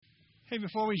Hey,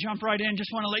 before we jump right in,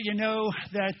 just want to let you know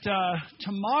that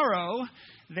tomorrow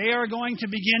they are going to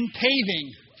begin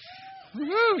paving.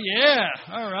 Woo, yeah,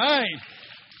 all right.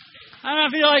 I don't know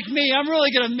if you're like me, I'm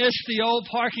really going to miss the old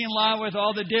parking lot with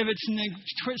all the divots and the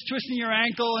twisting your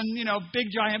ankle and, big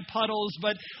giant puddles,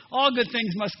 but all good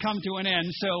things must come to an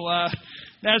end, so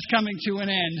that's coming to an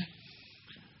end.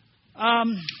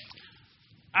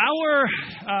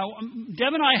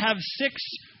 Deb and I have 6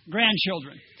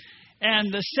 grandchildren.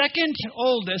 And the second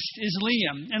oldest is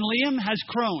Liam. And Liam has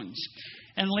Crohn's.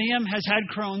 And Liam has had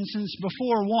Crohn's since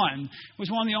before 1. Was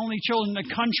one of the only children in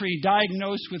the country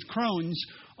diagnosed with Crohn's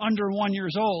under 1 year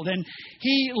old. And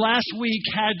he last week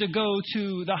had to go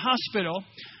to the hospital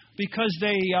because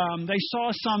they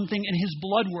saw something in his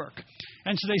blood work.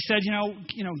 And so they said,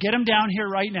 get him down here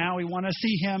right now. We want to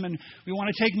see him, and we want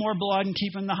to take more blood and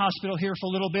keep him in the hospital here for a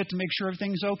little bit to make sure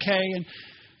everything's okay. And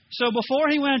so before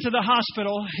he went to the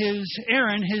hospital,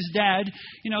 Aaron, his dad,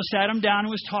 sat him down and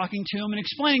was talking to him and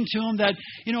explaining to him that,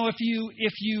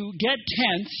 if you get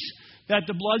tense, that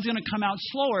the blood's going to come out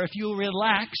slower. If you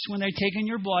relax when they take in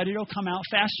your blood, it'll come out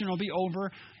faster and it'll be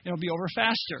over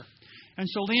faster. And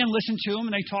so Liam listened to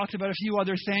him, and they talked about a few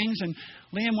other things. And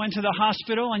Liam went to the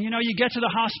hospital, and you get to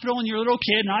the hospital and you're a little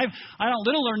kid, and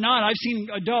little or not, I've seen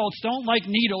adults don't like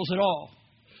needles at all.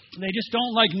 They just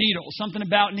don't like needles. Something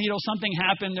about needles, something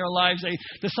happened in their lives.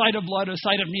 The sight of blood or the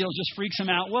sight of needles just freaks them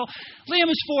out. Well, Liam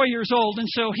is 4 years old, and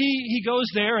so he goes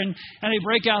there, and they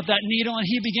break out that needle, and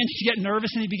he begins to get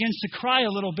nervous, and he begins to cry a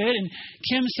little bit. And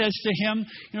Kim says to him,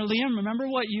 Liam, remember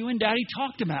what you and Daddy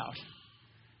talked about?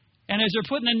 And as they're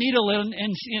putting the needle in,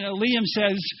 and Liam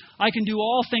says, I can do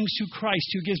all things through Christ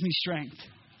who gives me strength.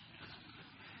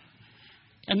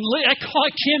 And I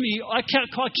caught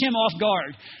Kim off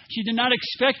guard. She did not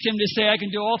expect him to say, I can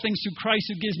do all things through Christ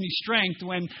who gives me strength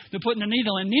when they're putting the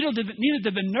needle in. Needle needed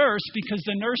to the nurse because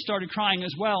the nurse started crying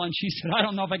as well. And she said, I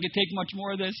don't know if I could take much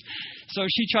more of this. So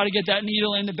she tried to get that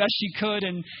needle in the best she could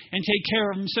and take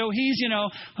care of him. So he's,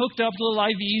 hooked up to little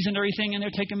IVs and everything, and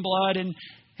they're taking blood. And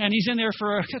he's in there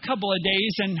for a couple of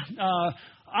days. And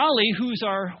Ollie, who's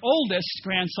our oldest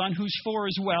grandson, who's 4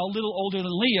 as well, a little older than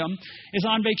Liam, is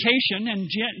on vacation. And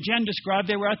Jen described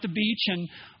they were at the beach, and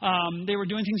they were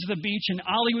doing things at the beach. And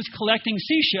Ollie was collecting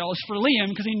seashells for Liam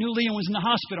because he knew Liam was in the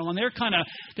hospital. And they're joined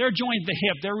at the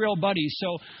hip. They're real buddies.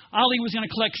 So Ollie was going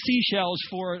to collect seashells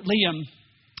for Liam.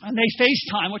 And they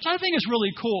FaceTime, which I think is really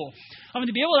cool.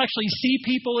 To be able to actually see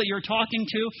people that you're talking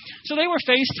to. So they were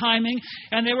FaceTiming,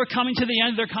 and they were coming to the end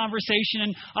of their conversation,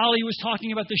 and Ollie was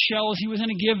talking about the shells he was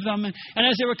going to give them. And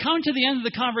as they were coming to the end of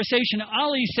the conversation,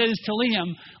 Ollie says to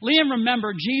Liam,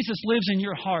 remember, Jesus lives in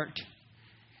your heart,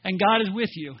 and God is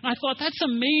with you. And I thought, that's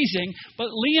amazing.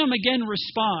 But Liam again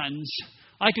responds,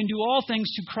 I can do all things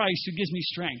through Christ who gives me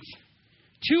strength.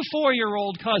 2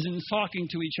 4-year-old cousins talking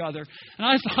to each other. And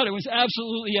I thought it was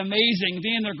absolutely amazing.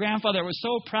 Being their grandfather, I was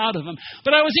so proud of him.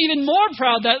 But I was even more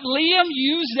proud that Liam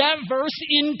used that verse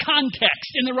in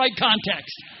context, in the right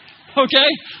context.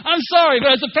 Okay? I'm sorry,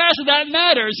 but as a pastor, that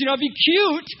matters. It'd be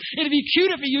cute. It'd be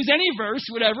cute if you use any verse,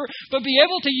 whatever. But be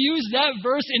able to use that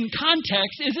verse in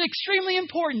context is extremely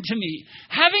important to me.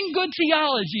 Having good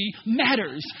theology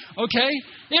matters. Okay?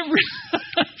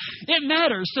 It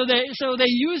matters. So they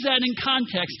use that in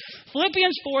context.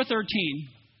 Philippians 4:13,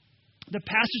 the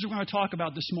passage we're going to talk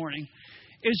about this morning,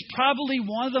 is probably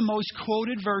one of the most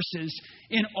quoted verses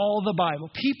in all the Bible.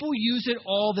 People use it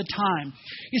all the time.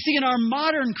 You see, in our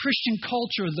modern Christian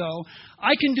culture, though,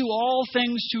 I can do all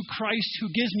things through Christ who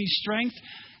gives me strength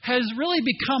has really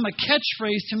become a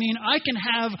catchphrase to mean I can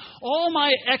have all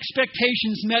my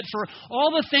expectations met for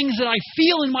all the things that I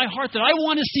feel in my heart that I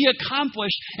want to see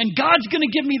accomplished, and God's going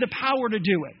to give me the power to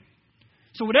do it.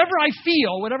 So whatever I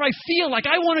feel like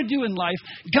I want to do in life,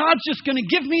 God's just going to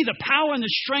give me the power and the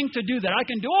strength to do that. I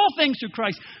can do all things through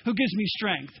Christ who gives me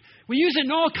strength. We use it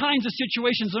in all kinds of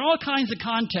situations, in all kinds of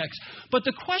contexts. But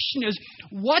the question is,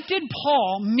 what did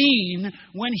Paul mean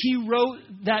when he wrote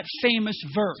that famous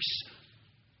verse?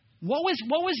 What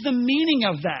was the meaning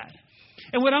of that?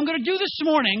 And what I'm going to do this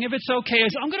morning, if it's okay,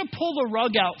 is I'm going to pull the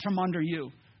rug out from under you,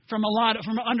 from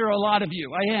under a lot of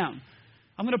you. I am.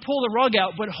 I'm going to pull the rug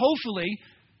out, but hopefully,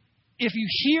 if you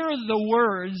hear the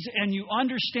words and you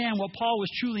understand what Paul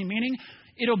was truly meaning,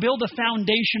 it'll build a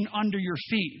foundation under your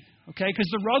feet. Okay, because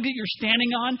the rug that you're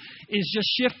standing on is just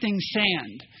shifting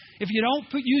sand. If you don't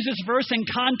use this verse in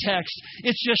context,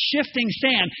 it's just shifting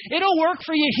sand. It'll work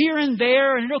for you here and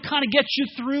there, and it'll kind of get you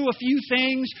through a few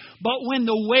things. But when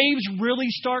the waves really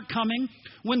start coming,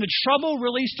 when the trouble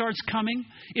really starts coming,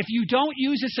 if you don't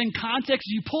use this in context,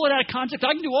 you pull it out of context,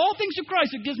 I can do all things through Christ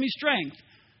that gives me strength.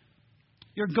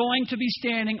 You're going to be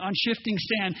standing on shifting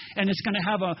sand, and it's going to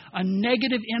have a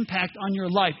negative impact on your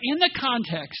life. In the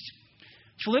context,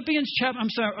 Philippians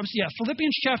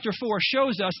chapter 4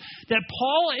 shows us that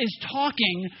Paul is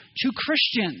talking to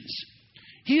Christians.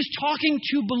 He's talking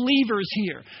to believers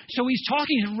here. So he's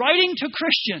writing to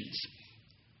Christians.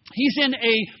 He's in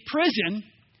a prison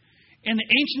in the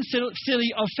ancient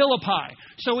city of Philippi.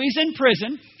 So he's in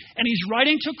prison, and he's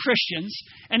writing to Christians,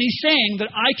 and he's saying that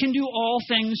I can do all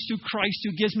things through Christ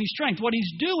who gives me strength. What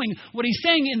he's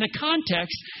saying in the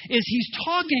context is he's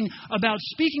talking about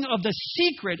speaking of the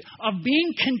secret of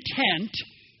being content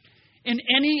in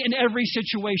any and every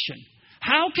situation.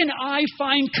 How can I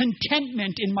find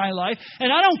contentment in my life?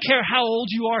 And I don't care how old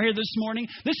you are here this morning.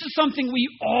 This is something we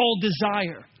all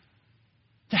desire.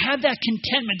 To have that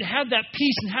contentment, to have that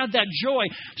peace and have that joy.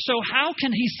 So how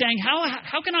can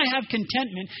I have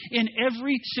contentment in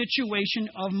every situation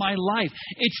of my life?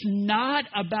 It's not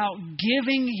about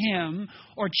giving him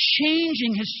or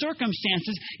changing his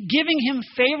circumstances, giving him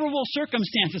favorable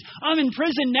circumstances. I'm in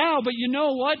prison now, but you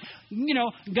know what?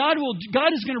 God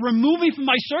is going to remove me from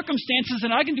my circumstances,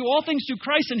 and I can do all things through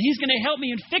Christ, and he's going to help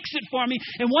me and fix it for me.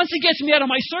 And once he gets me out of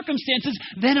my circumstances,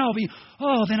 then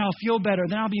I'll feel better.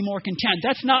 Then I'll be more content.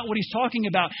 That's not what he's talking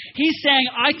about. He's saying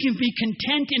I can be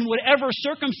content in whatever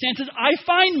circumstances I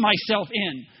find myself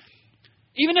in.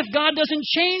 Even if God doesn't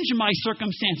change my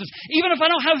circumstances, even if I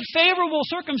don't have favorable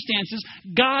circumstances,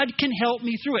 God can help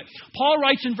me through it. Paul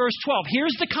writes in verse 12,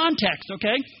 here's the context,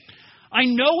 okay? I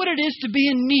know what it is to be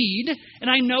in need, and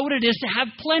I know what it is to have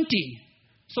plenty.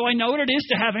 So I know what it is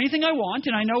to have anything I want,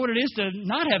 and I know what it is to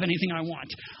not have anything I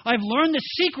want. I've learned the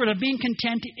secret of being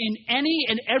content in any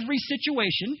and every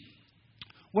situation,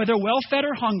 whether well-fed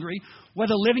or hungry,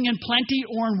 whether living in plenty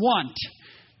or in want.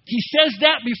 He says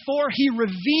that before he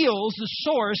reveals the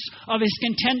source of his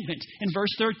contentment. In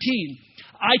verse 13,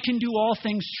 I can do all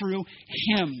things through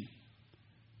him.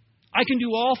 I can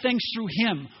do all things through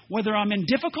him, whether I'm in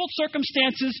difficult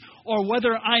circumstances or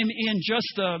whether I'm in just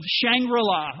the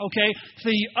Shangri-La, okay?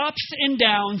 The ups and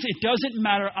downs, it doesn't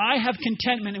matter. I have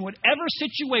contentment in whatever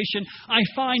situation I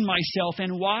find myself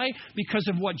in. Why? Because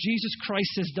of what Jesus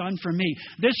Christ has done for me.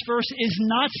 This verse is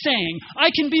not saying,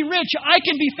 I can be rich, I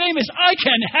can be famous, I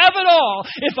can have it all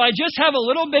if I just have a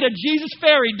little bit of Jesus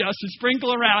fairy dust to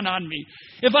sprinkle around on me.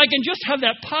 If I can just have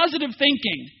that positive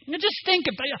thinking. Just think,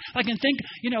 I can think,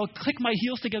 click my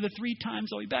heels together 3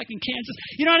 times, I'll be back in Kansas.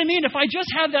 You know what I mean? If I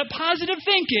just have that positive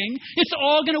thinking, it's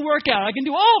all going to work out. I can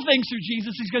do all things through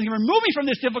Jesus. He's going to remove me from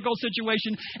this difficult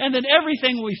situation, and then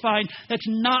everything will be fine. That's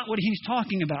not what he's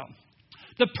talking about.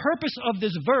 The purpose of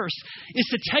this verse is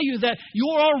to tell you that you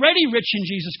are already rich in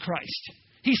Jesus Christ.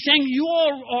 He's saying you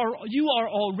are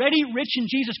already rich in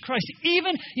Jesus Christ.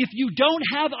 Even if you don't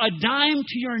have a dime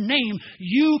to your name,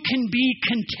 you can be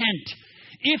content.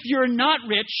 If you're not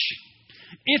rich,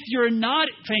 if you're not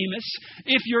famous,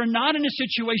 if you're not in a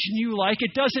situation you like,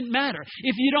 it doesn't matter.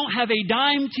 If you don't have a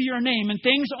dime to your name and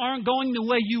things aren't going the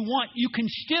way you want, you can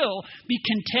still be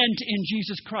content in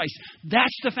Jesus Christ.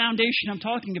 That's the foundation I'm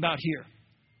talking about here.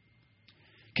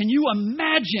 Can you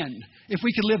imagine if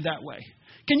we could live that way?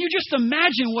 Can you just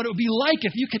imagine what it would be like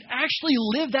if you could actually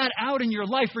live that out in your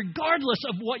life, regardless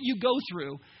of what you go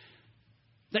through?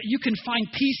 That you can find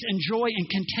peace and joy and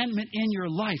contentment in your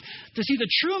life. To see the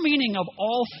true meaning of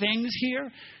all things here,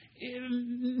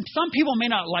 some people may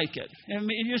not like it. And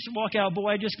you just walk out,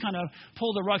 boy, I just kind of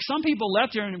pulled the rug. Some people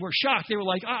left there and were shocked. They were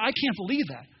like, I can't believe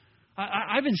that.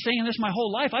 I've been saying this my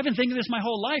whole life. I've been thinking this my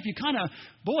whole life. You kind of,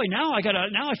 now I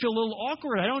feel a little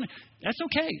awkward. That's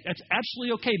okay. That's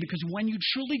absolutely okay, because when you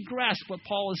truly grasp what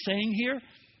Paul is saying here,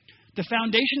 the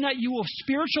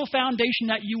spiritual foundation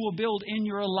that you will build in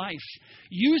your life,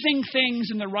 using things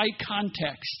in the right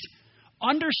context,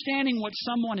 understanding what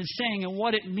someone is saying and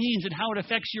what it means and how it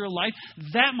affects your life,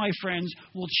 that, my friends,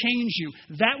 will change you.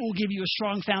 That will give you a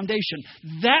strong foundation.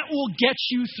 That will get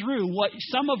you through what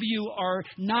some of you are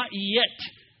not yet.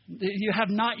 You have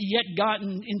not yet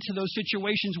gotten into those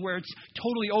situations where it's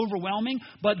totally overwhelming,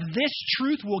 but this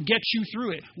truth will get you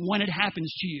through it when it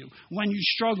happens to you, when you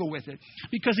struggle with it.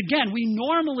 Because again, we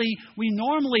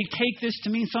normally take this to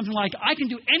mean something like, I can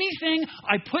do anything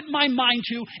I put my mind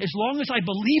to as long as I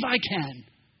believe I can.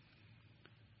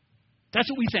 That's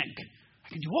what we think. I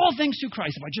can do all things through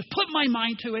Christ. If I just put my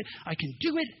mind to it, I can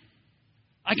do it.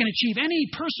 I can achieve any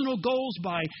personal goals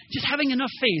by just having enough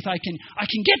faith. I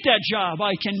can get that job.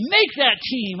 I can make that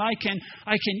team. I can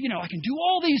do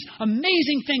all these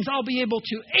amazing things. I'll be able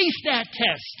to ace that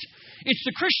test. It's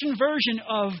the Christian version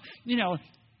of,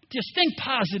 Just think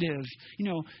positive.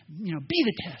 Be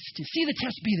the test. See the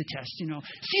test, be the test.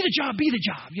 See the job, be the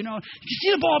job.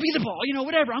 See the ball, be the ball.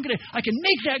 Whatever. I can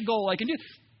make that goal. I can do.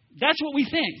 That's what we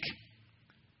think.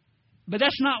 But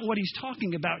that's not what he's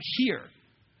talking about here.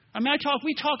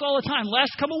 We talk all the time.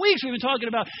 Last couple of weeks, we've been talking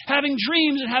about having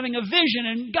dreams and having a vision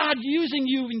and God using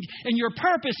you and your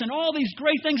purpose and all these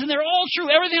great things. And they're all true.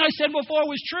 Everything I said before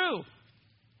was true.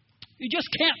 You just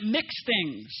can't mix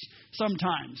things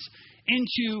sometimes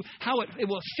into how it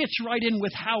fits right in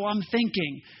with how I'm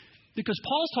thinking. Because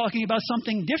Paul's talking about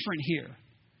something different here.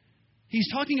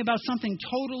 He's talking about something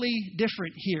totally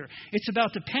different here. It's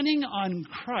about depending on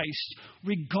Christ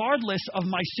regardless of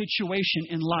my situation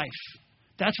in life.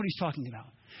 That's what he's talking about.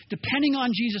 Depending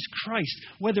on Jesus Christ,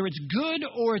 whether it's good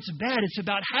or it's bad, it's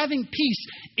about having peace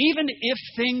even if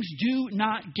things do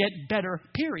not get better,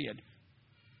 period.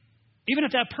 Even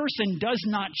if that person does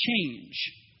not change.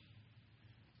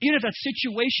 Even if that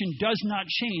situation does not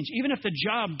change. Even if the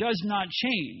job does not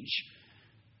change.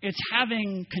 It's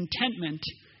having contentment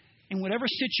in whatever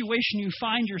situation you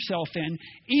find yourself in,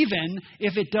 even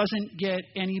if it doesn't get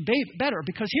any better.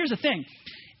 Because here's the thing.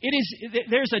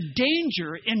 There's a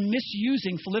danger in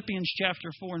misusing Philippians chapter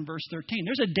 4 and verse 13.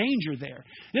 There's a danger there.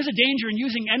 There's a danger in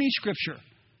using any scripture,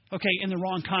 in the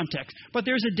wrong context. But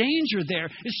there's a danger there,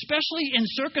 especially in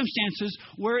circumstances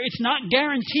where it's not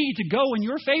guaranteed to go in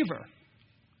your favor.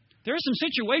 There are some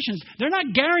situations, they're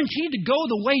not guaranteed to go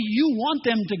the way you want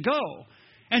them to go.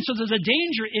 And so there's a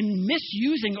danger in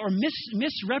misusing or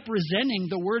misrepresenting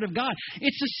the Word of God.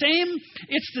 It's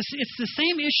the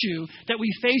same issue that we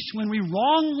face when we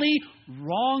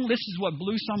this is what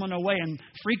blew someone away and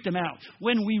freaked them out.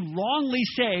 When we wrongly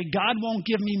say, God won't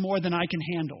give me more than I can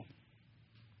handle.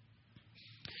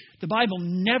 The Bible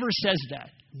never says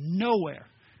that. Nowhere.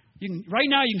 Right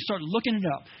now you can start looking it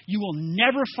up. You will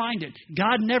never find it.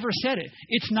 God never said it.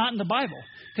 It's not in the Bible.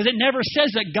 Because it never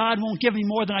says that God won't give me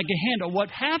more than I can handle. What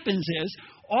happens is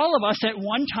all of us at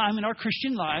one time in our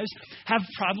Christian lives have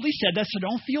probably said that, so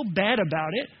don't feel bad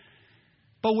about it.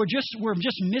 But we're just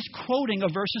misquoting a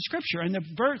verse of Scripture. And the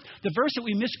verse that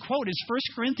we misquote is 1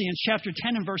 Corinthians chapter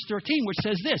 10 and verse 13, which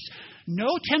says this: no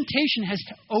temptation has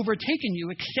overtaken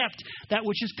you except that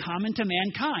which is common to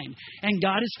mankind. And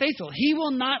God is faithful. He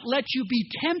will not let you be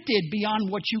tempted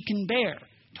beyond what you can bear.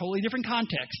 Totally different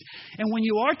context. And when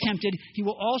you are tempted, He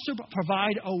will also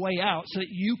provide a way out so that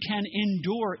you can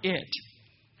endure it.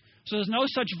 So there's no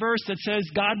such verse that says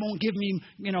God won't give me,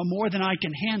 more than I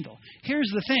can handle. Here's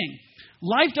the thing.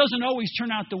 Life doesn't always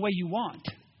turn out the way you want,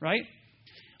 right?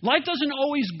 Life doesn't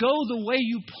always go the way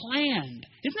you planned.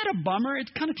 Isn't that a bummer?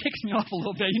 It kind of ticks me off a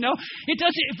little bit, It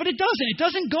doesn't, but it doesn't. It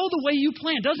doesn't go the way you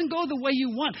planned. It doesn't go the way you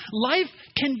want. Life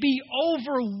can be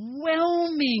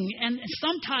overwhelming, and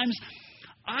sometimes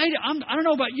I don't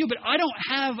know about you, but I don't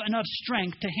have enough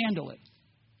strength to handle it.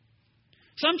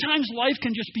 Sometimes life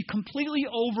can just be completely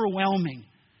overwhelming.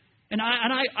 And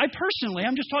I personally,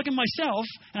 I'm just talking myself,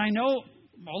 and I know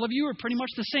all of you are pretty much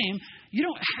the same.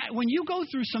 When you go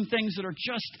through some things that are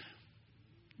just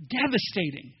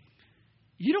devastating,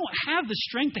 you don't have the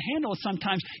strength to handle it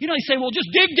sometimes. They say, well, just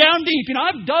dig down deep.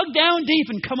 I've dug down deep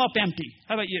and come up empty.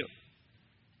 How about you?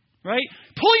 Right?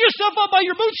 Pull yourself up by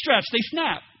your bootstraps. They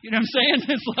snap. You know what I'm saying?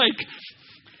 It's like,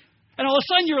 and all of a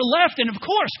sudden you're left. And of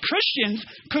course, Christians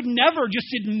could never just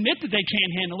admit that they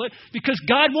can't handle it because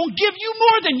God won't give you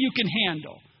more than you can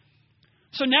handle.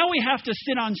 So now we have to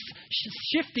sit on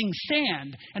shifting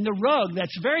sand and the rug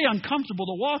that's very uncomfortable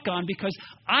to walk on, because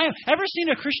I've ever seen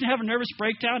a Christian have a nervous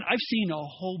breakdown? I've seen a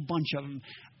whole bunch of them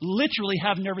literally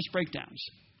have nervous breakdowns.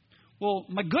 Well,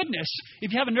 my goodness,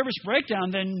 if you have a nervous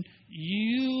breakdown, then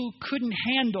you couldn't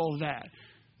handle that.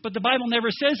 But the Bible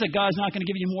never says that God's not going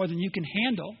to give you more than you can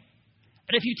handle.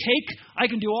 And if you take, I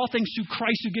can do all things through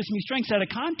Christ who gives me strength, out of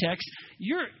context,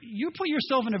 you put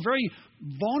yourself in a very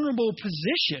vulnerable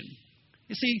position.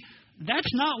 You see,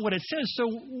 that's not what it says. So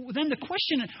then the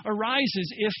question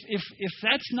arises, if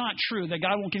that's not true, that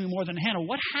God won't give me more than a handle,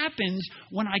 what happens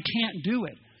when I can't do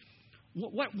it?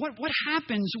 What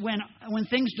happens when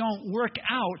things don't work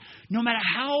out, no matter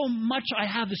how much I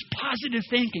have this positive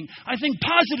thinking? I think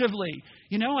positively.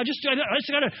 I just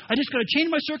gotta change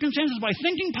my circumstances by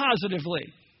thinking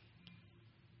positively.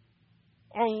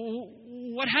 Or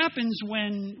what happens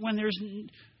when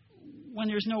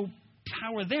there's no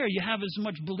power there? You have as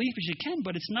much belief as you can,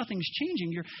 but nothing's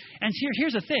changing. And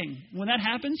here's the thing. When that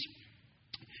happens,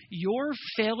 your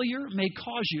failure may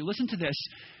cause you, listen to this,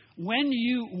 when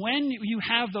you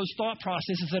have those thought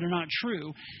processes that are not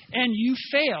true and you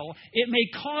fail, it may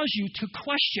cause you to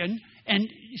question And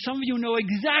some of you know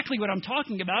exactly what I'm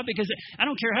talking about, because I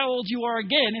don't care how old you are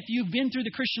again, if you've been through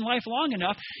the Christian life long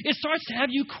enough, it starts to have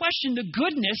you question the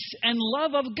goodness and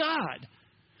love of God,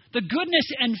 the goodness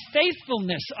and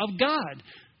faithfulness of God,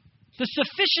 the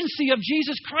sufficiency of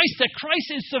Jesus Christ, that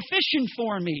Christ is sufficient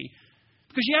for me.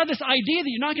 Because you have this idea that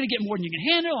you're not going to get more than you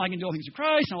can handle. I can do all things through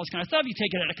Christ and all this kind of stuff. You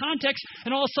take it out of context,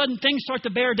 and all of a sudden things start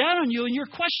to bear down on you, and you're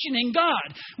questioning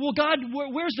God. Well, God,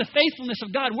 where's the faithfulness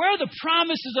of God? Where are the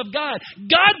promises of God?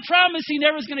 God promised He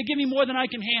never is going to give me more than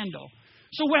I can handle.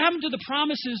 So what happened to the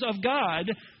promises of God,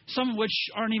 some of which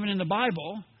aren't even in the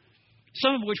Bible,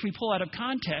 some of which we pull out of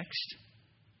context?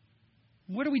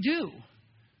 What do?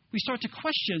 We start to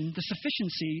question the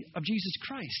sufficiency of Jesus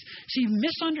Christ. See,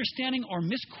 misunderstanding or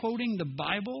misquoting the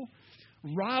Bible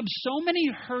robs so many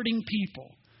hurting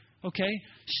people,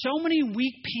 so many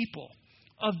weak people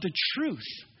of the truth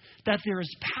that there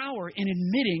is power in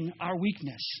admitting our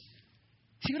weakness.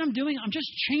 See what I'm doing? I'm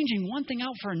just changing one thing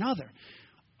out for another.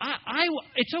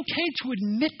 It's okay to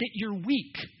admit that you're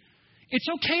weak. It's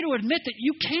okay to admit that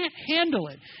you can't handle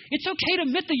it. It's okay to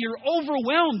admit that you're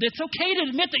overwhelmed. It's okay to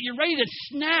admit that you're ready to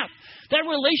snap. That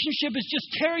relationship is just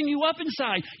tearing you up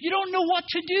inside. You don't know what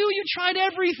to do. You tried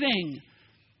everything.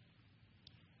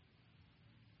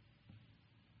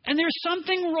 And there's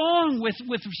something wrong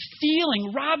with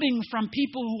stealing, robbing from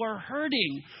people who are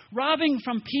hurting, robbing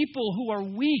from people who are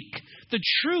weak. The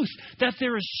truth that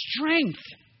there is strength.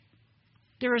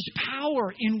 There is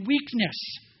power in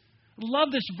weakness.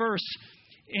 Love this verse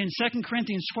in 2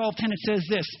 Corinthians 12:10. It says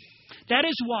this: "That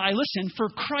is why, listen, for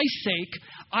Christ's sake,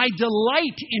 I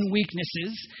delight in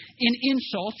weaknesses, in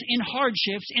insults, in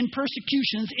hardships, in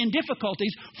persecutions, in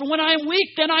difficulties. For when I am weak,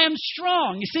 then I am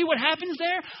strong." You see what happens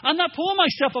there? I'm not pulling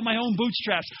myself up my own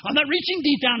bootstraps. I'm not reaching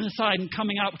deep down inside and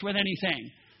coming out with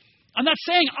anything. I'm not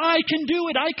saying, I can do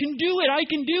it, I can do it, I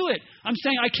can do it. I'm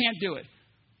saying I can't do it.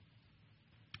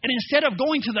 And instead of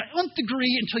going to the nth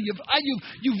degree until you've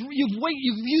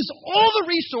used all the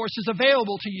resources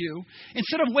available to you,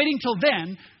 instead of waiting till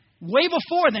then, way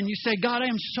before then, you say, God, I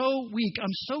am so weak.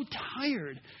 I'm so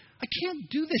tired. I can't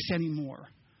do this anymore.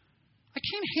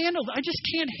 I just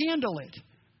can't handle it.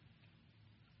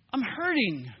 I'm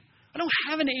hurting. I don't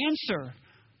have an answer.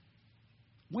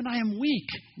 When I am weak,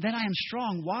 then I am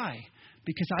strong. Why?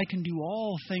 Because I can do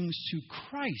all things through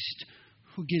Christ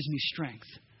who gives me strength.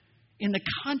 In the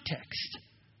context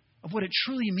of what it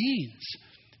truly means,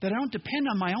 that I don't depend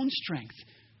on my own strength,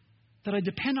 that I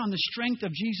depend on the strength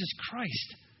of Jesus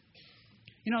Christ.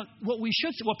 You know, what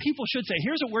people should say,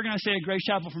 here's what we're going to say at Grace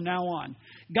Chapel from now on.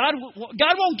 God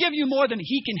won't give you more than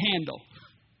He can handle.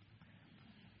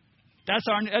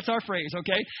 That's our phrase,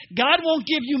 okay? God won't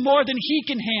give you more than He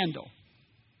can handle.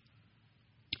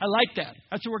 I like that.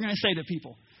 That's what we're going to say to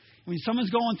people. When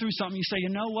someone's going through something, you say, you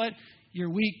know what?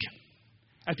 You're weak.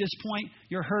 At this point,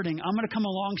 you're hurting. I'm going to come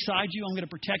alongside you. I'm going to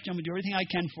protect you. I'm going to do everything I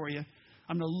can for you.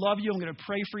 I'm going to love you. I'm going to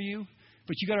pray for you.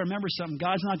 But you got to remember something.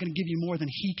 God's not going to give you more than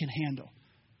He can handle.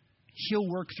 He'll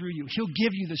work through you. He'll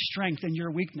give you the strength in your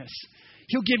weakness.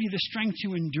 He'll give you the strength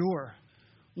to endure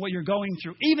what you're going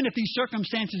through, even if these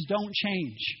circumstances don't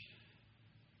change.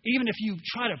 Even if you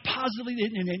try to positively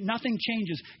and nothing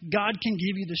changes, God can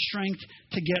give you the strength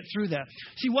to get through that.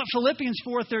 See, what Philippians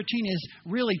 4:13 is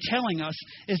really telling us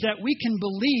is that we can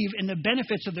believe in the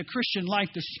benefits of the Christian life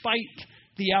despite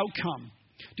the outcome.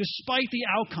 Despite the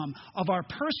outcome of our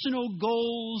personal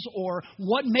goals or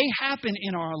what may happen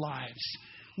in our lives.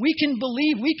 We can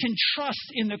believe, we can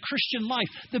trust in the Christian life,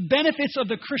 the benefits of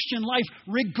the Christian life,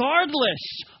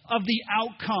 regardless of the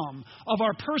outcome of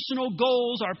our personal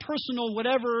goals, our personal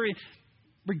whatever.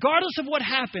 Regardless of what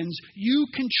happens, you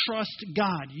can trust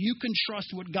God. You can trust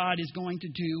what God is going to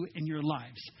do in your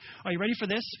lives. Are you ready for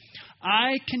this?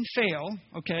 I can fail,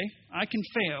 I can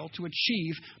fail to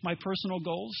achieve my personal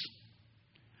goals.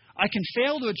 I can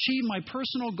fail to achieve my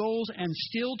personal goals and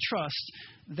still trust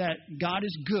that God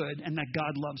is good and that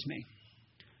God loves me.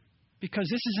 Because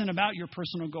this isn't about your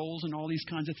personal goals and all these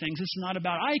kinds of things. This is not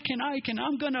about,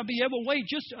 I'm going to be able to wait.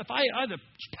 Just if I have the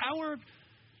power.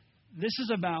 This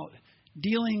is about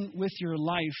dealing with your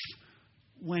life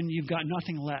when you've got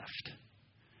nothing left.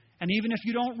 And even if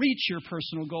you don't reach your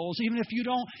personal goals, even if you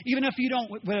don't,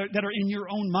 that are in your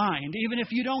own mind, even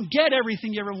if you don't get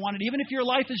everything you ever wanted, even if your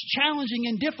life is challenging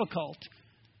and difficult,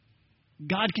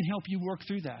 God can help you work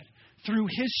through that through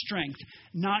His strength,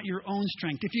 not your own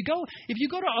strength. If you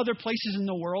go to other places in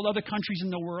the world, other countries in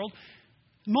the world,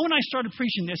 the moment I started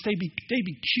preaching this, they'd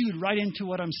be cued right into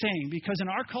what I'm saying, because in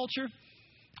our culture,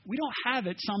 we don't have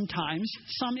it sometimes,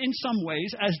 in some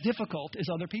ways, as difficult as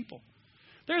other people.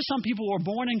 There are some people who are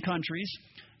born in countries,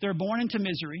 they're born into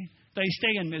misery, they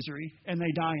stay in misery, and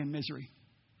they die in misery.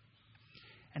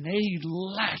 And they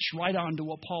latch right on to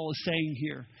what Paul is saying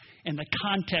here and the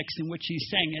context in which he's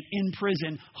saying it. In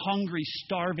prison, hungry,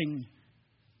 starving,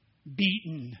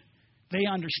 beaten. They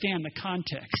understand the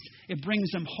context. It brings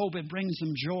them hope. It brings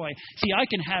them joy. See, I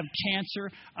can have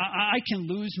cancer. I can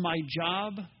lose my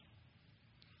job.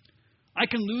 I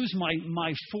can lose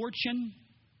my fortune.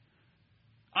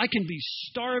 I can be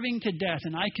starving to death,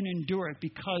 and I can endure it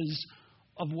because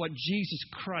of what Jesus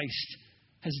Christ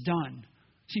has done.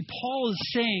 See, Paul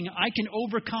is saying, I can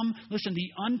overcome, listen,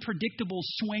 the unpredictable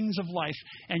swings of life.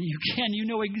 And you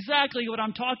know exactly what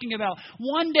I'm talking about.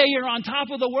 One day you're on top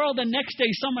of the world, the next day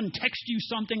someone texts you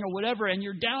something or whatever, and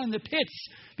you're down in the pits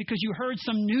because you heard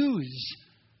some news.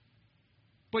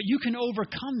 But you can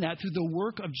overcome that through the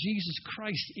work of Jesus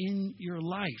Christ in your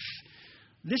life.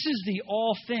 This is the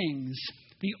all things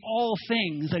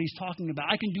that he's talking about.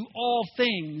 I can do all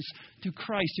things through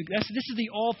Christ. This is the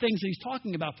all things that he's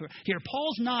talking about here.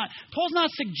 Paul's not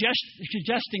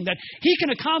suggesting that he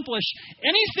can accomplish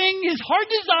anything his heart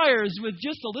desires with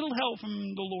just a little help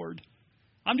from the Lord.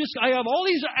 I have all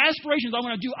these aspirations I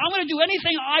want to do. I'm going to do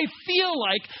anything I feel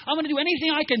like. I'm going to do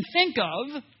anything I can think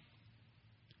of.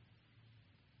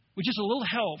 With just a little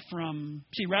help from,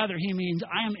 rather he means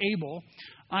I am able,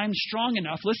 I am strong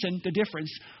enough. Listen, the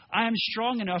difference. I am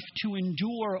strong enough to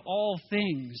endure all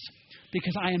things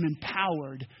because I am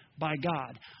empowered by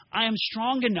God. I am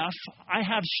strong enough, I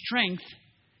have strength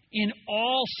in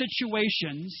all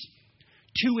situations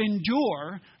to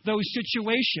endure those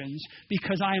situations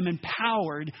because I am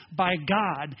empowered by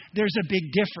God. There's a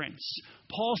big difference.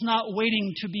 Paul's not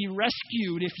waiting to be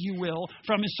rescued, if you will,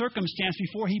 from his circumstance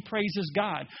before he praises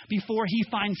God, before he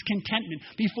finds contentment,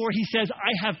 before he says,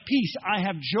 I have peace, I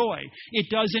have joy. It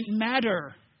doesn't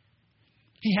matter.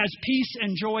 He has peace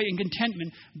and joy and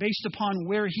contentment based upon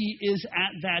where he is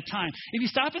at that time. If you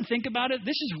stop and think about it,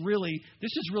 this is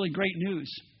really great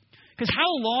news. Because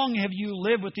how long have you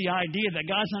lived with the idea that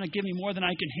God's not going to give me more than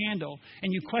I can handle?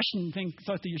 And you question and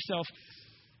thought to yourself,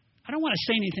 I don't want to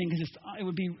say anything because it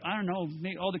would be, I don't know,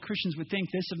 maybe all the Christians would think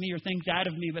this of me or think that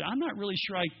of me, but I'm not really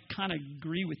sure I kind of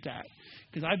agree with that.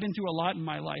 Because I've been through a lot in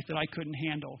my life that I couldn't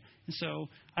handle. And so,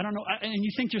 I don't know, and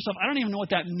you think to yourself, I don't even know what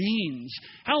that means.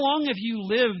 How long have you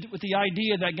lived with the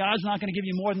idea that God's not going to give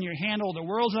you more than you handle, the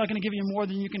world's not going to give you more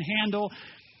than you can handle,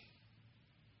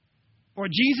 or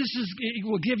Jesus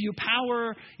will give you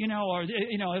power, or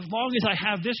as long as I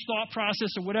have this thought process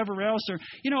or whatever else, or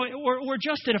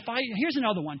just that here's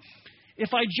another one.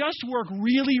 If I just work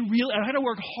really, I had to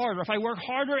work harder. If I work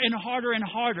harder and harder and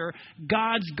harder,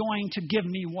 God's going to give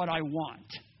me what I want.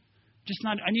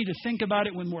 I need to think about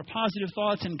it with more positive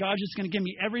thoughts, and God's just going to give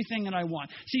me everything that I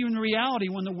want. See, in reality,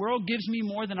 when the world gives me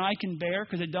more than I can bear,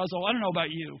 because it does all, I don't know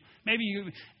about you. Maybe you,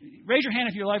 raise your hand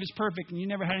if your life is perfect and you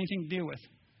never had anything to deal with.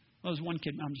 Well, there's one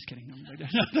kid. No, I'm just kidding.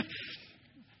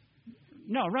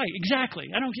 No, right, exactly.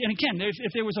 And again,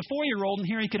 if there was a 4-year-old in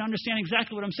here, he could understand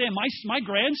exactly what I'm saying. My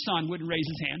grandson wouldn't raise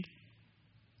his hand.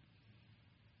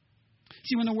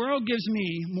 See, when the world gives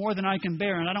me more than I can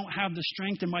bear and I don't have the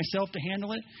strength in myself to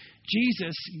handle it,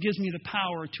 Jesus gives me the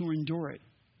power to endure it.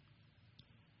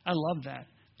 I love that.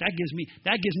 That gives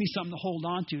me something to hold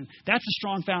on to. That's a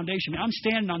strong foundation. I'm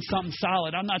standing on something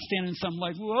solid. I'm not standing on something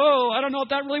like, whoa, I don't know if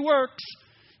that really works.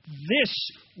 This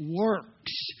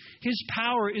works. His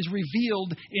power is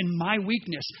revealed in my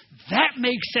weakness. That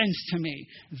makes sense to me.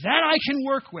 That I can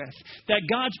work with. That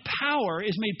God's power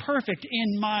is made perfect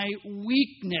in my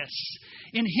weakness.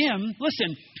 In Him,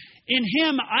 listen, in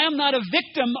Him, I am not a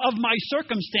victim of my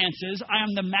circumstances. I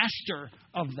am the master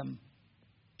of them.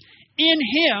 In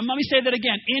Him, let me say that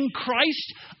again, in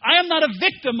Christ, I am not a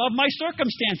victim of my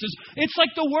circumstances. It's like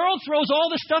the world throws all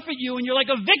the stuff at you and you're like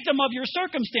a victim of your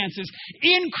circumstances.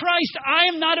 In Christ, I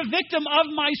am not a victim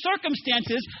of my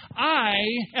circumstances. I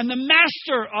am the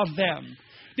master of them.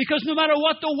 Because no matter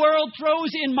what the world throws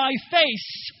in my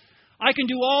face, I can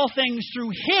do all things through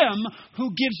Him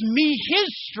who gives me His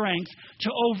strength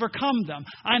to overcome them.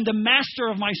 I'm the master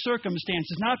of my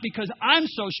circumstances, not because I'm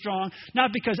so strong,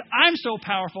 not because I'm so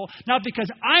powerful, not because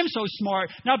I'm so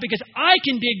smart, not because I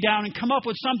can dig down and come up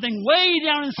with something way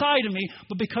down inside of me,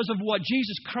 but because of what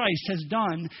Jesus Christ has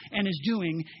done and is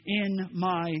doing in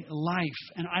my life.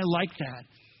 And I like that.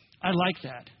 I like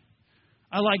that.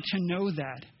 I like to know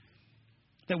that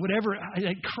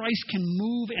that Christ can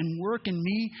move and work in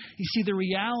me. You see, the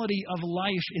reality of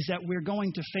life is that we're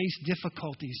going to face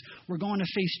difficulties. We're going to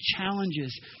face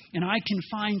challenges. And I can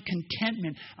find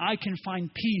contentment. I can find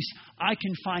peace. I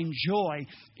can find joy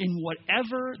in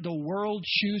whatever the world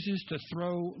chooses to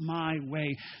throw my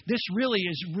way. This really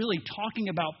is talking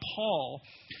about Paul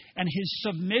and his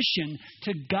submission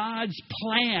to God's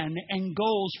plan and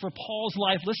goals for Paul's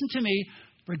life. Listen to me.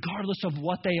 Regardless of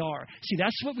what they are. See,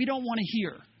 that's what we don't want to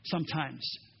hear sometimes.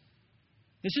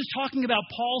 This is talking about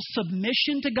Paul's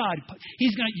submission to God.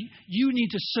 You need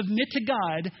to submit to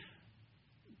God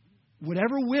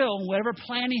whatever will, whatever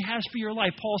plan He has for your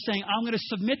life. Paul's saying, I'm going to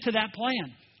submit to that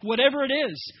plan, whatever it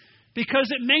is, because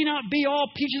it may not be all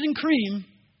peaches and cream,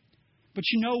 but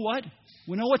you know what?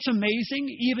 We know what's amazing?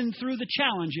 Even through the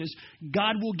challenges,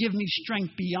 God will give me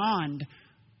strength beyond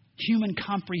human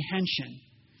comprehension.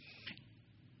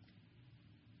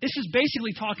 This is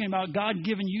basically talking about God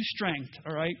giving you strength,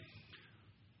 all right,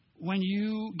 when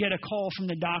you get a call from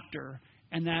the doctor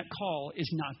and that call is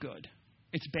not good.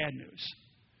 It's bad news.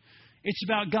 It's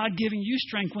about God giving you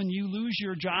strength when you lose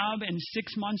your job and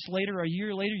 6 months later, a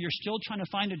year later, you're still trying to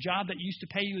find a job that used to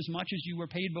pay you as much as you were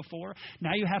paid before.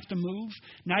 Now you have to move.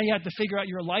 Now you have to figure out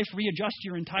your life, readjust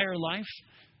your entire life.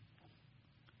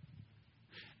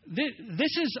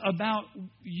 This is about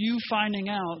you finding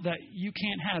out that you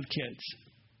can't have kids.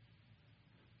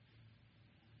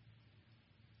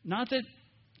 Not that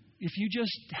if you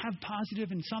just have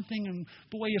positive in something and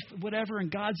boy, if whatever,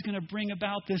 and God's going to bring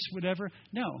about this, whatever.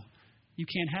 No, you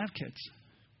can't have kids.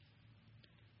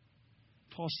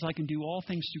 Paul says, I can do all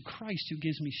things through Christ who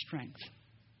gives me strength.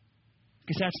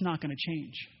 Because that's not going to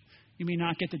change. You may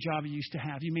not get the job you used to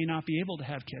have. You may not be able to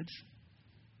have kids.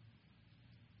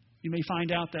 You may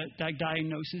find out that that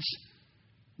diagnosis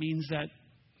means that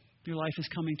your life is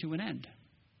coming to an end.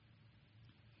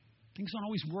 Things don't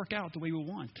always work out the way we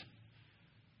want.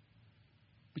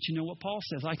 But you know what Paul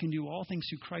says? I can do all things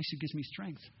through Christ who gives me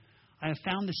strength. I have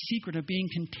found the secret of being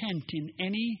content in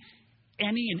any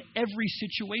and every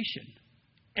situation.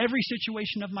 Every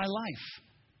situation of my life.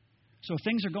 So if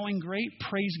things are going great,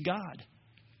 praise God.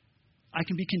 I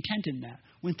can be content in that.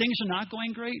 When things are not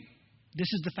going great, this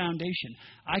is the foundation.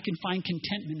 I can find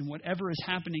contentment in whatever is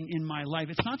happening in my life.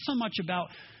 It's not so much about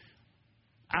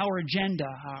our agenda,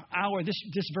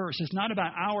 this verse is not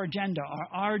about our agenda,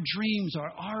 our dreams,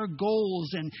 our goals,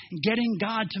 and getting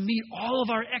God to meet all of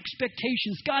our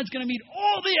expectations. God's going to meet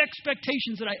all the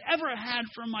expectations that I ever had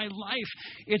for my life.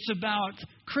 It's about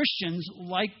Christians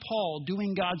like Paul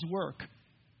doing God's work.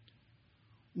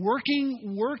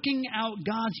 Working out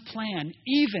God's plan,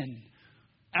 even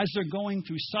as they're going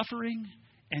through suffering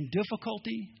and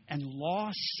difficulty and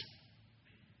loss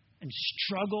and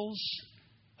struggles,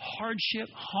 hardship,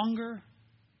 hunger,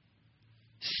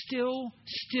 still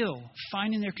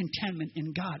finding their contentment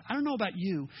in God. I don't know about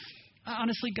you.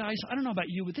 Honestly, guys, I don't know about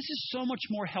you, but this is so much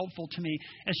more helpful to me.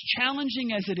 As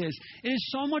challenging as it is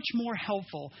so much more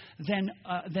helpful than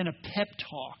a pep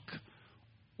talk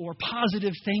or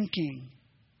positive thinking,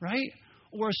 right?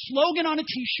 Or a slogan on a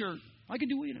T-shirt. I could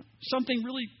do something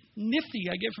really nifty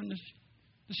I get from the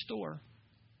store.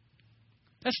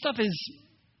 That stuff is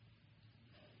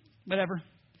whatever.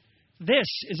 This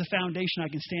is a foundation I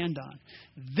can stand on.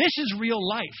 This is real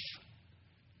life.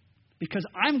 Because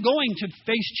I'm going to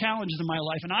face challenges in my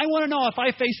life. And I want to know if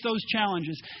I face those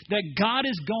challenges, that God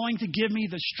is going to give me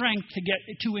the strength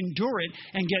to endure it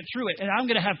and get through it. And I'm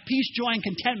going to have peace, joy, and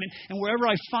contentment and wherever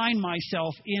I find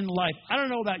myself in life. I don't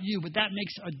know about you, but that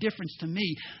makes a difference to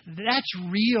me. That's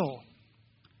real.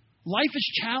 Life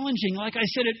is challenging. Like I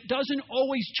said, it doesn't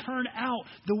always turn out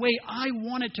the way I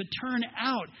want it to turn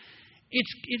out.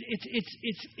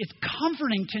 It's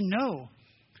comforting to know.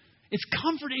 It's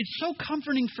so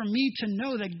comforting for me to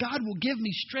know that God will give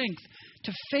me strength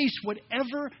to face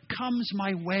whatever comes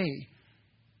my way.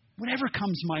 Whatever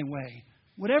comes my way.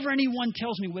 Whatever anyone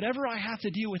tells me, whatever I have to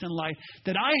deal with in life,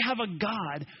 that I have a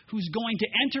God who's going to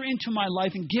enter into my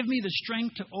life and give me the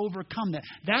strength to overcome that.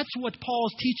 That's what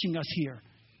Paul's teaching us here.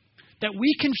 That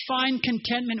we can find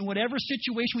contentment in whatever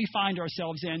situation we find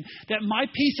ourselves in. That my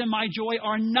peace and my joy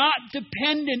are not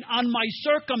dependent on my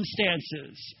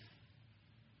circumstances.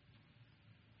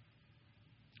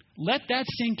 Let that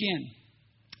sink in.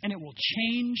 And it will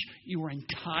change your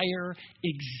entire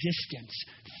existence.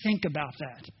 Think about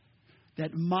that.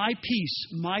 That my peace,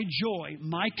 my joy,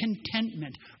 my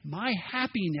contentment, my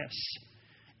happiness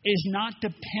is not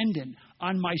dependent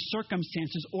on my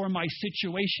circumstances or my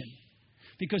situation.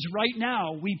 Because right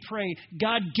now we pray,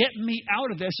 God, get me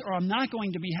out of this or I'm not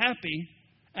going to be happy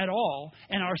at all.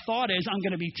 And our thought is, I'm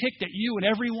going to be ticked at you and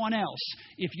everyone else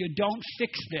if you don't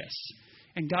fix this.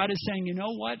 And God is saying, you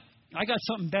know what? I got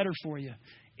something better for you.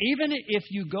 Even if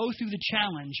you go through the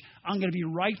challenge, I'm going to be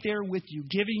right there with you,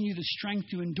 giving you the strength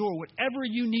to endure whatever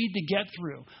you need to get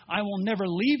through. I will never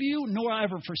leave you, nor will I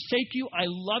ever forsake you. I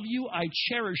love you, I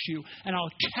cherish you, and I'll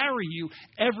carry you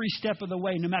every step of the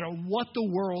way, no matter what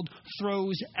the world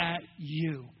throws at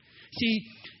you. See,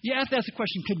 you have to ask the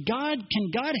question, can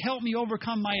God help me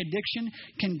overcome my addiction?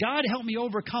 Can God help me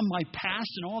overcome my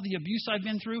past and all the abuse I've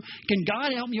been through? Can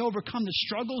God help me overcome the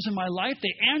struggles in my life?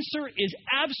 The answer is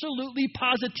absolutely,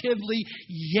 positively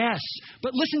yes.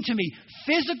 But listen to me,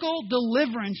 physical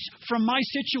deliverance from my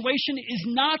situation is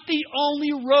not the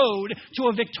only road to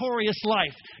a victorious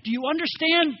life. Do you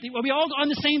understand? Are we all on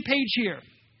the same page here?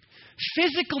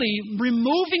 Physically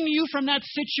removing you from that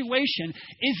situation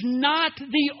is not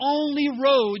the only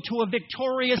road to a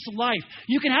victorious life.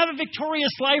 You can have a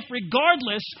victorious life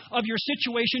regardless of your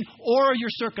situation or your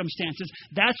circumstances.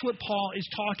 That's what Paul is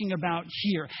talking about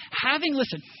here. Having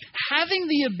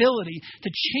the ability to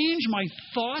change my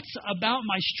thoughts about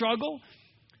my struggle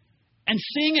and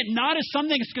seeing it not as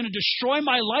something that's going to destroy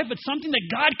my life, but something that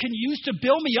God can use to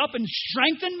build me up and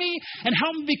strengthen me and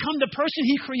help me become the person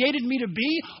He created me to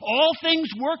be. All things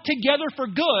work together for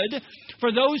good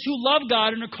for those who love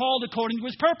God and are called according to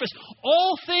His purpose.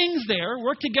 All things there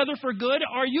work together for good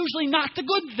are usually not the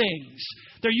good things.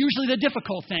 They're usually the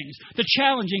difficult things, the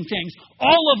challenging things.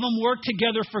 All of them work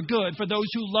together for good for those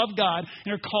who love God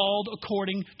and are called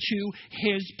according to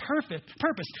His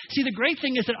purpose. See, the great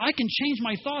thing is that I can change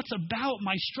my thoughts about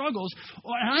my struggles,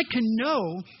 and I can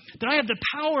know that I have the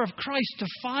power of Christ to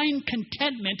find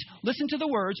contentment, listen to the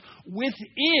words,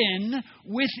 within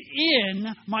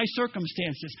my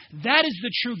circumstances. That is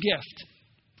the true gift.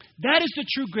 That is the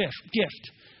true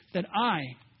gift, that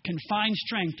I can find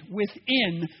strength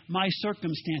within my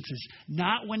circumstances.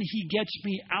 Not when He gets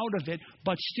me out of it,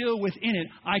 but still within it,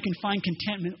 I can find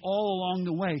contentment all along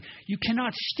the way. You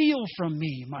cannot steal from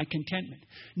me my contentment.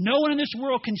 No one in this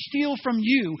world can steal from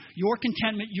you your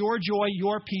contentment, your joy,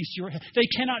 your peace. They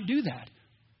cannot do that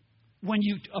when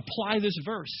you apply this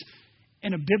verse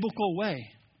in a biblical way.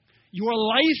 Your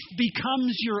life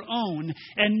becomes your own,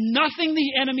 and nothing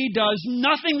the enemy does,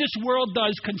 nothing this world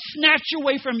does can snatch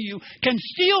away from you, can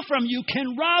steal from you,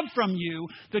 can rob from you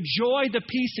the joy, the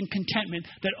peace, and contentment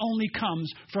that only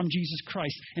comes from Jesus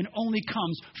Christ and only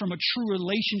comes from a true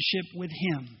relationship with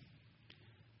Him.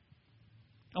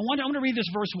 I want to read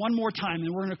this verse one more time,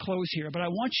 and we're going to close here. But I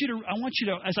want you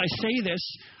to, as I say this,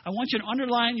 I want you to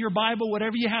underline your Bible,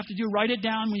 whatever you have to do, write it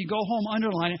down when you go home,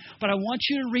 underline it. But I want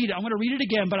you to read it. I'm going to read it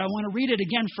again, but I want to read it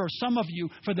again for some of you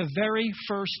for the very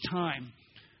first time.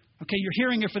 Okay, you're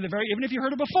hearing it even if you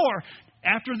heard it before,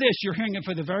 after this, you're hearing it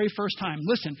for the very first time.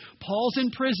 Listen, Paul's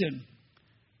in prison.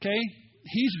 Okay,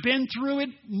 he's been through it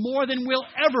more than we'll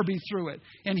ever be through it.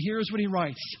 And here's what he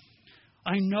writes: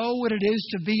 I know what it is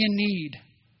to be in need.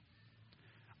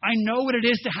 I know what it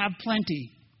is to have plenty.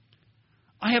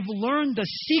 I have learned the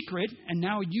secret, and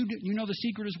now you know the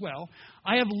secret as well.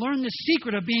 I have learned the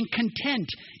secret of being content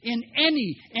in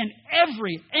any and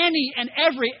every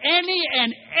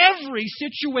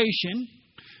situation,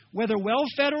 whether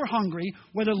well-fed or hungry,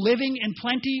 whether living in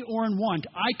plenty or in want.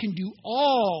 I can do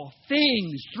all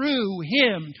things through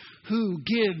Him who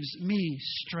gives me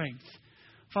strength.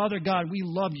 Father God, we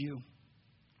love You.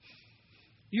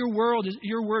 Your word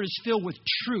is filled with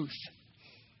truth.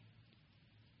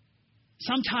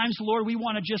 Sometimes, Lord, we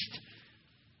want to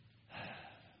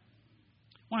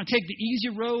take the easy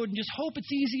road and just hope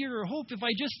it's easier, or hope if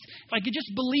I could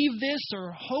just believe this,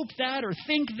 or hope that, or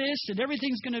think this, and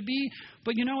everything's going to be.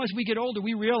 But as we get older,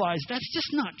 we realize that's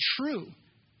just not true.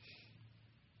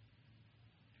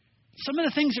 Some of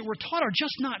the things that we're taught are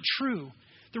just not true.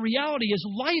 The reality is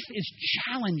life is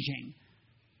challenging.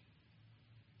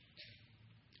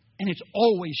 And it's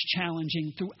always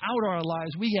challenging throughout our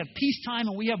lives. We have peacetime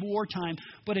and we have wartime,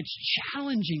 but it's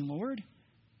challenging, Lord.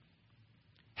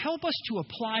 Help us to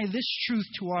apply this truth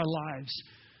to our lives.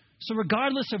 So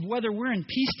regardless of whether we're in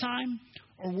peacetime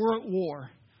or we're at war,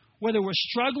 whether we're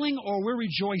struggling or we're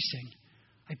rejoicing,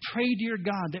 I pray, dear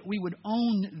God, that we would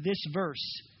own this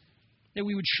verse, that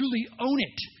we would truly own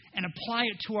it and apply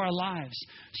it to our lives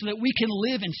so that we can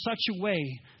live in such a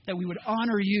way that we would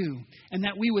honor You and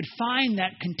that we would find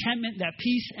that contentment, that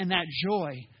peace, and that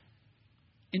joy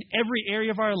in every area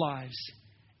of our lives,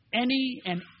 any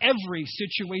and every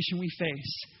situation we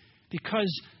face,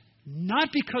 not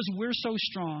because we're so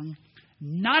strong,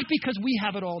 not because we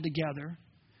have it all together,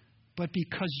 but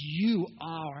because You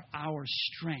are our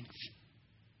strength.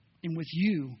 And with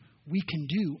You, we can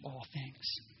do all things.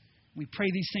 We pray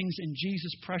these things in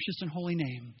Jesus' precious and holy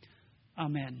name.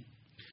 Amen.